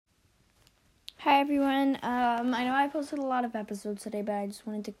Hi everyone. I know I posted a lot of episodes today, but I just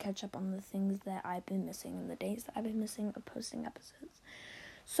wanted to catch up on the things that I've been missing and the days that I've been missing of posting episodes.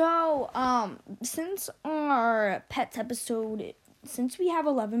 So, since our pets episode, since we have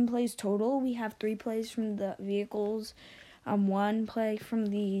 11 plays total, we have 3 plays from the vehicles, 1 play from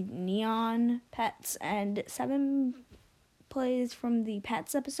the neon pets, and 7 plays from the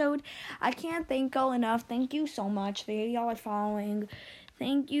pets episode. I can't thank y'all enough. Thank you so much. Y'all are following.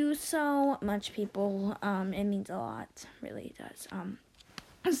 Thank you so much, people. It means a lot. Really does.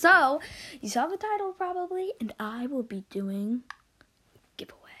 So, you saw the title probably, and I will be doing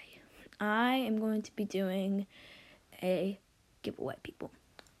giveaway. I am going to be doing a giveaway, people.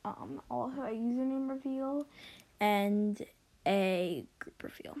 Also a username reveal and a group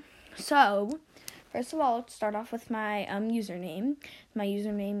reveal. So, first of all, let's start off with my username. My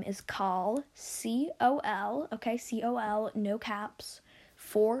username is Col, C-O-L, okay, C-O-L, no caps,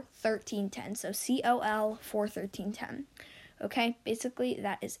 41310. So COL 41310. Okay, basically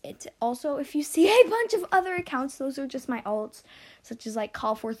that is it. Also, if you see a bunch of other accounts, those are just my alts, such as like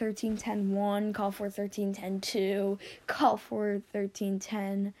Call 41310-1, Call 41310-2, Call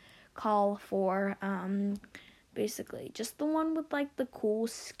 41310, Call 4, basically just the one with like the cool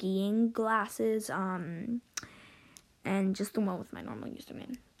skiing glasses, and just the one with my normal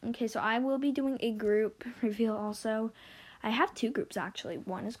username. Okay, so I will be doing a group reveal also. I have 2 groups, actually.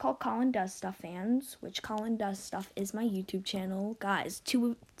 One is called Colin Does Stuff Fans, which Colin Does Stuff is my YouTube channel. Guys,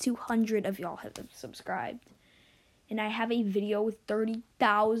 200 of y'all have subscribed. And I have a video with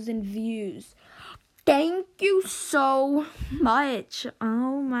 30,000 views. Thank you so much.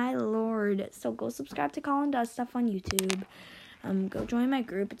 Oh, my Lord. So go subscribe to Colin Does Stuff on YouTube. Go join my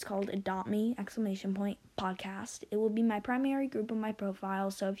group. It's called Adopt Me! Podcast. It will be my primary group on my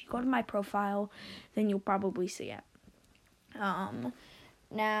profile. So if you go to my profile, then you'll probably see it. That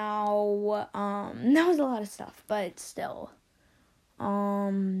was a lot of stuff, but still.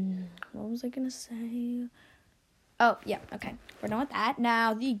 What was I gonna say? Oh, yeah, okay. We're done with that.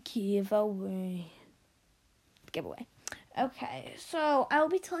 Now, the giveaway. Okay, so I will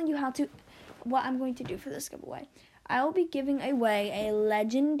be telling you what I'm going to do for this giveaway. I will be giving away a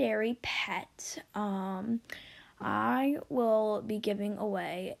legendary pet. I will be giving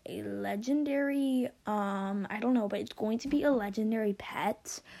away a legendary, I don't know, but it's going to be a legendary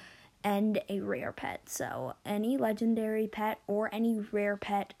pet and a rare pet. So, any legendary pet or any rare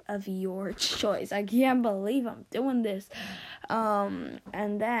pet of your choice. I can't believe I'm doing this. And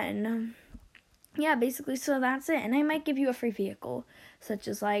then, yeah, basically, so that's it. And I might give you a free vehicle, such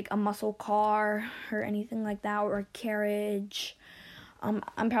as, like, a muscle car or anything like that, or a carriage.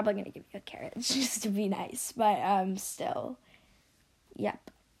 I'm probably going to give you a carriage just to be nice, but, still, yep.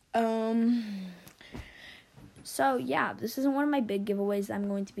 So, yeah, this isn't one of my big giveaways I'm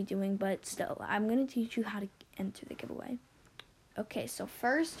going to be doing, but still, I'm going to teach you how to enter the giveaway. Okay, so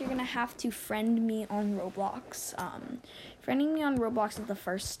first, you're going to have to friend me on Roblox. Friending me on Roblox is the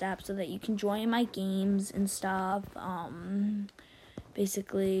first step so that you can join my games and stuff.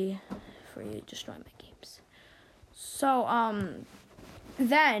 Basically, for you, just join my games. So,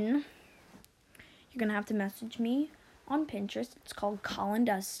 then, you're going to have to message me on Pinterest. It's called Colin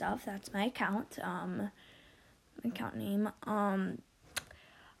Does Stuff. That's my account, account name.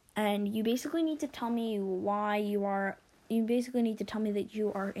 And you basically need to tell me you basically need to tell me that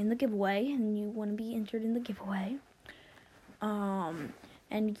you are in the giveaway and you want to be entered in the giveaway. And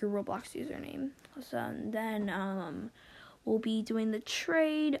your Roblox username. So then, we'll be doing the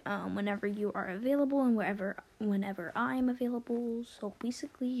trade whenever you are available and whenever I'm available. So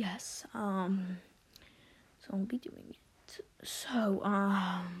basically, yes. So I'll be doing it. So,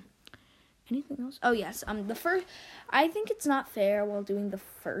 anything else? Oh, yes. I think it's not fair while doing the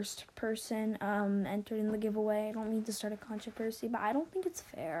first person entered in the giveaway. I don't mean to start a controversy, but I don't think it's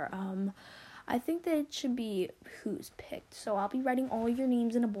fair. I think that it should be who's picked. So I'll be writing all your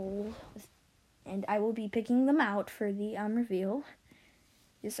names in a bowl, and I will be picking them out for the reveal.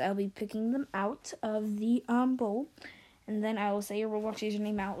 Yes, I'll be picking them out of the bowl, and then I will say your Roblox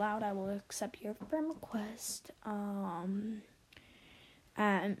username out loud. I will accept your friend request. And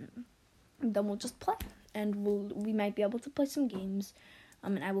then we'll just play, and we might be able to play some games.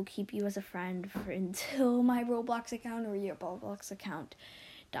 And I will keep you as a friend until my Roblox account or your Roblox account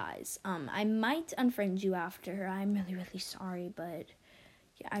dies. I might unfriend you after. I'm really, really sorry, but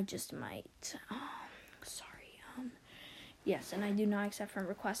yeah, I just might. Sorry. Yes, and I do not accept friend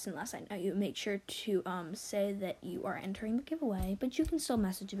requests unless I know you. Make sure to say that you are entering the giveaway, but you can still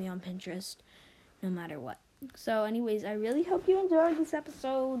message me on Pinterest no matter what. So anyways, I really hope you enjoyed this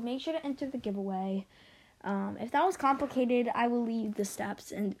episode. Make sure to enter the giveaway. If that was complicated, I will leave the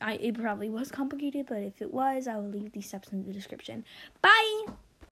steps, and it probably was complicated, but if it was, I will leave the steps in the description. Bye!